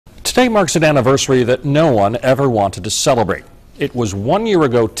Today marks an anniversary that no one ever wanted to celebrate. It was 1 year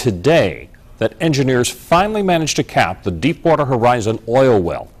ago today that engineers finally managed to cap the Deepwater Horizon oil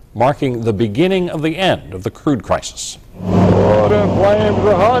well, marking the beginning of the end of the crude crisis. Oh, the flames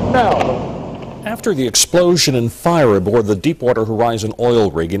are hot now. After the explosion and fire aboard the Deepwater Horizon oil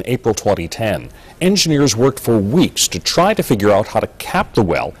rig in April 2010, engineers worked for weeks to try to figure out how to cap the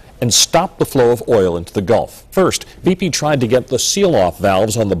well and stop the flow of oil into the Gulf. First, BP tried to get the seal-off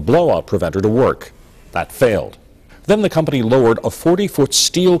valves on the blowout preventer to work. That failed. Then the company lowered a 40-foot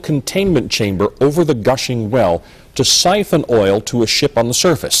steel containment chamber over the gushing well to siphon oil to a ship on the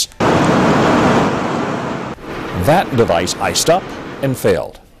surface. That device iced up and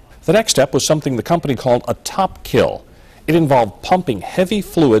failed. The next step was something the company called a top kill. It involved pumping heavy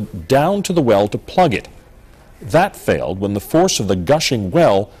fluid down to the well to plug it. That failed when the force of the gushing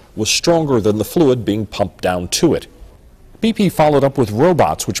well was stronger than the fluid being pumped down to it. BP followed up with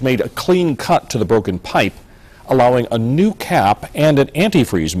robots which made a clean cut to the broken pipe, allowing a new cap and an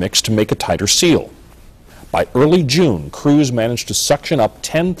antifreeze mix to make a tighter seal. By early June, crews managed to suction up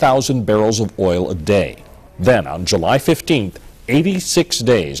 10,000 barrels of oil a day. Then, on July 15th, 86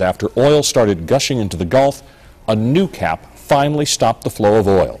 days after oil started gushing into the Gulf, a new cap finally stopped the flow of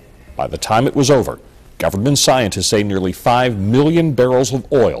oil. By the time it was over, government scientists say nearly 5 million barrels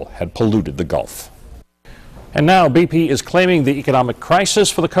of oil had polluted the Gulf. And now BP is claiming the economic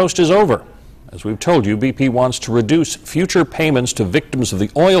crisis for the coast is over. As we've told you, BP wants to reduce future payments to victims of the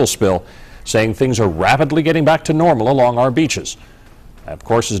oil spill, saying things are rapidly getting back to normal along our beaches. That, of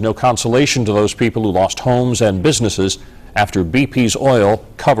course, is no consolation to those people who lost homes and businesses after BP's oil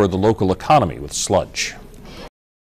covered the local economy with sludge.